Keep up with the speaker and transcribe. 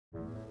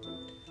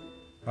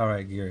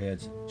Alright,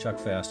 Gearheads, Chuck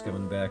Fasst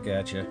coming back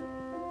at you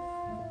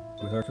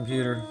with our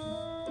computer.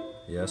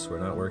 Yes, we're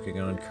not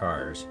working on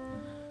cars,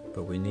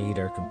 but we need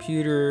our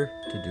computer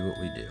to do what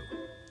we do.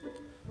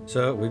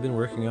 So we've been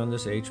working on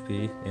this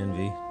HP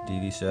Envy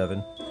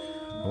DV7.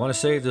 I want to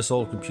save this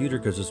old computer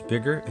because it's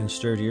bigger and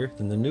sturdier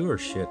than the newer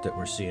shit that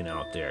we're seeing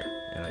out there.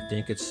 And I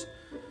think it's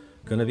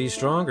going to be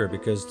stronger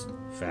because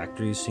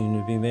factories seem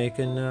to be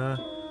making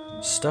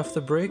stuff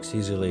that breaks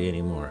easily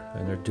anymore.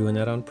 And they're doing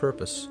that on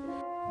purpose.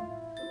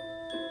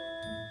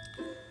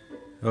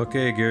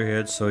 Okay,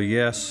 Gearheads, so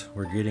yes,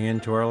 we're getting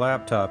into our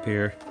laptop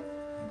here.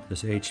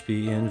 This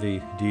HP Envy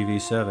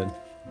DV7.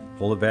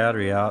 Pull the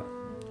battery out.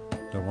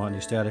 Don't want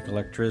any static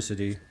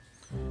electricity.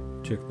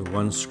 Took the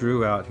one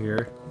screw out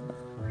here.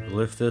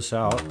 Lift this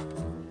out.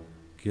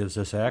 Gives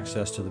us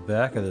access to the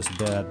back of this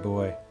bad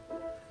boy.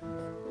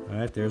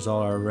 Alright, there's all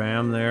our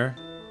RAM there.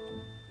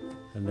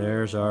 And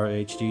there's our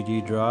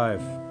HDD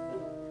drive.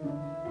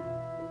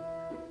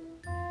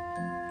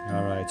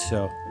 Alright,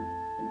 so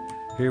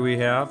here we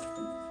have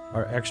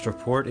our extra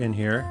port in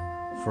here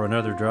for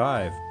another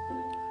drive.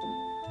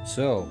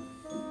 So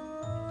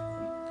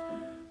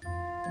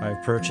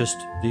I've purchased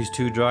these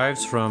two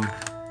drives from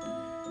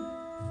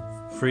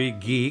Free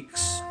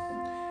Geeks,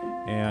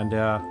 and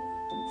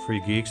Free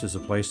Geeks is a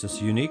place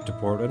that's unique to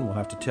Portland. We'll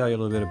have to tell you a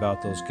little bit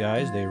about those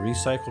guys. They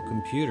recycle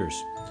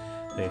computers.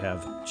 They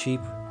have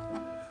cheap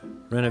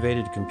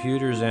renovated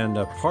computers and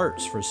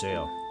parts for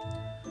sale.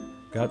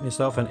 Got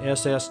myself an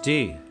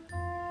SSD.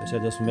 They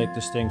said this will make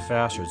this thing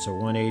faster. It's a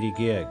 180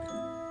 gig.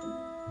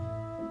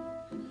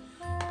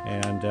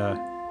 And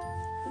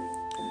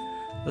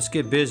let's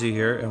get busy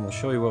here and we'll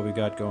show you what we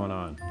got going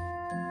on.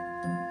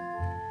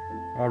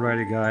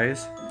 Alrighty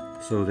guys,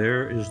 so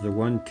there is the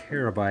 1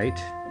 terabyte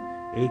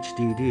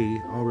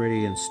HDD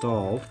already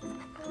installed.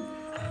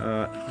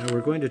 Now we're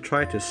going to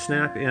try to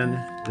snap in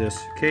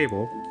this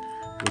cable,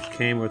 which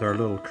came with our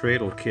little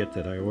cradle kit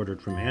that I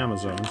ordered from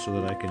Amazon, so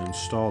that I can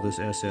install this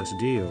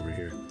SSD over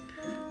here.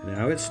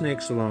 Now it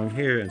snakes along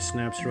here and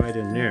snaps right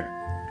in there.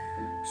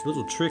 It's a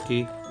little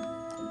tricky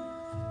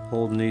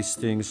holding these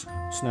things,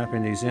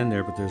 snapping these in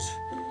there, but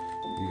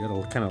you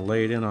gotta kind of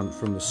lay it in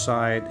from the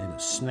side and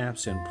it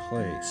snaps in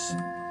place.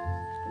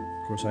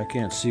 Of course I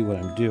can't see what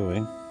I'm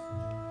doing.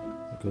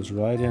 It goes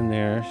right in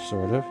there,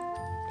 sort of.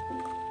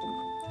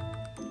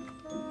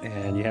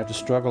 And you have to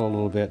struggle a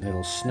little bit and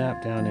it'll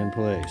snap down in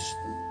place.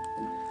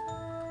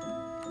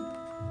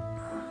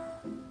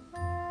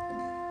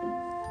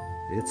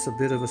 It's a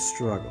bit of a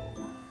struggle.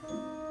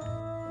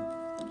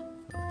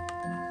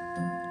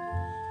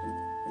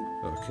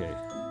 Okay,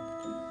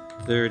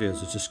 there it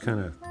is. It just kind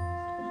of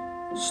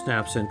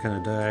snaps in kind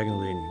of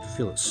diagonally and you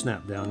feel it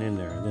snap down in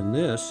there. And then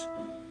this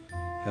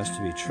has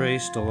to be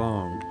traced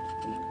along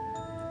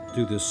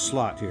through this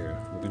slot here.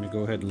 We're going to go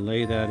ahead and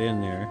lay that in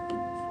there,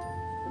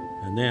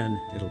 and then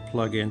it'll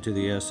plug into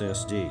the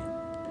SSD.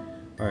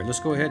 Alright, let's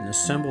go ahead and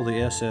assemble the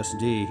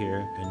SSD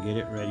here and get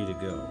it ready to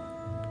go.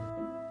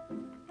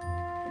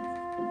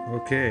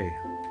 Okay,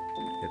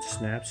 it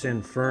snaps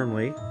in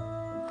firmly.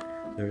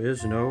 There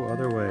is no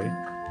other way.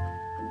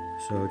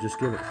 So just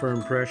give it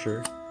firm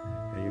pressure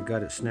and you've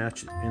got it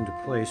snatched into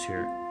place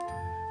here.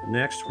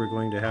 Next we're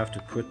going to have to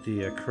put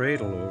the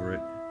cradle over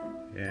it,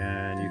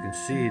 and you can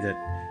see that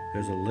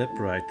there's a lip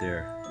right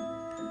there.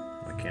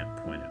 I can't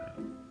point it out.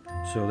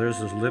 So there's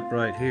this lip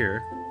right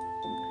here,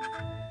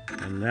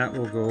 and that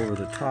will go over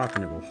the top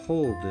and it will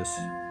hold this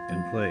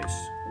in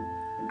place.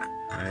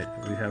 Alright,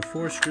 we have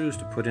 4 screws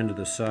to put into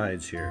the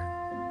sides here.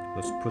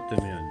 Let's put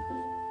them in.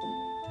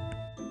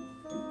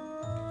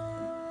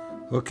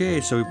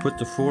 Okay, so we put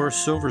the 4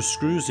 silver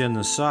screws in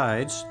the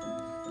sides.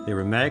 They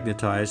were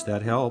magnetized,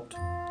 that helped.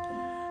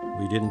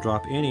 We didn't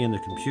drop any in the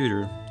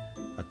computer.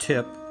 A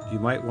tip, you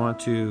might want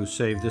to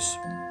save this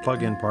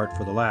plug-in part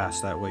for the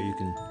last. That way you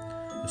can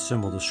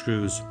assemble the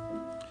screws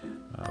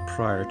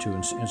prior to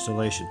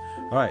installation.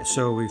 Alright,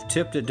 so we've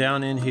tipped it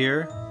down in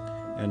here,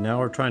 and now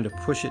we're trying to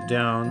push it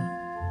down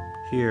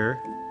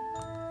here.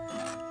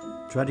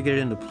 Try to get it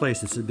into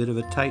place. It's a bit of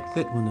a tight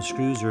fit when the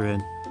screws are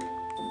in.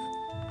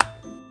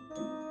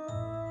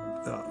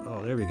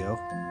 Oh, there we go.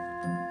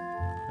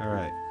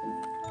 Alright,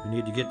 we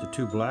need to get the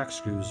 2 black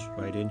screws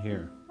right in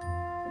here.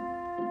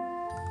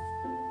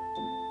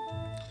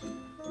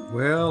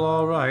 Well,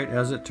 alright,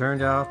 as it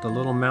turned out, the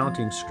little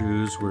mounting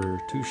screws were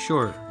too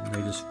short.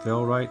 They just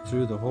fell right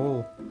through the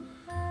hole.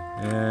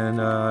 And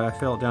I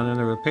felt down in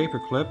there with a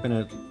paper clip,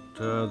 and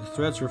the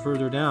threads were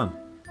further down.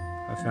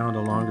 I found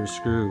a longer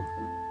screw.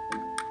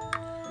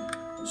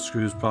 The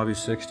screw's probably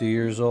 60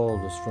 years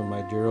old. It's from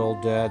my dear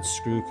old dad's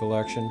screw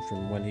collection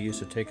from when he used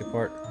to take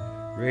apart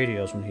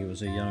radios when he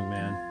was a young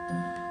man.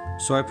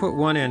 So I put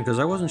one in because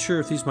I wasn't sure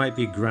if these might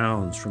be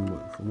grounds from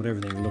what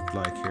everything looked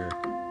like here.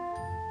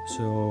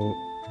 So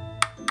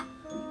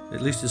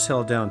at least it's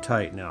held down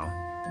tight now.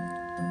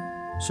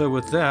 So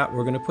with that,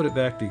 we're going to put it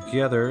back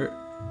together,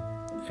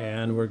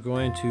 and we're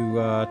going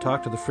to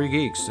talk to the Free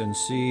Geeks and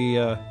see,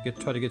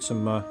 try to get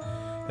some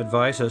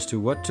advice as to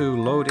what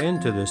to load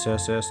into this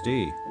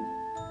SSD.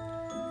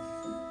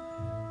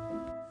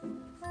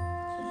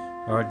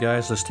 Alright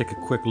guys, let's take a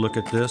quick look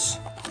at this.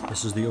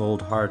 This is the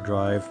old hard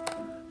drive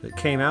that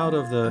came out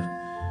of the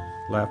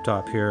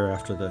laptop here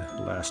after the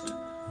last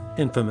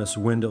infamous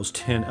Windows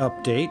 10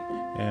 update,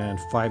 and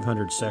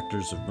 500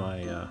 sectors of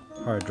my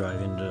hard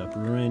drive ended up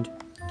ruined.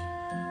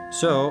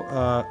 So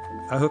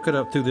I hook it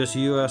up through this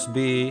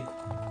USB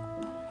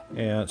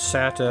and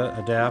SATA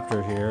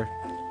adapter here,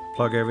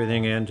 plug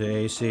everything into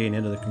AC and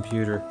into the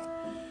computer.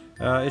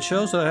 It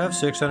shows that I have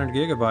 600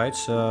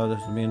 gigabytes,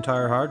 the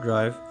entire hard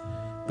drive,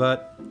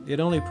 but it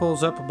only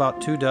pulls up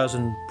about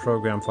 24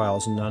 program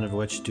files, none of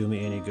which do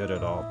me any good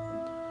at all.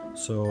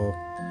 So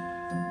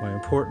my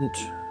important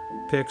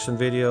pics and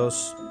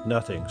videos,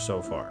 nothing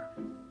so far.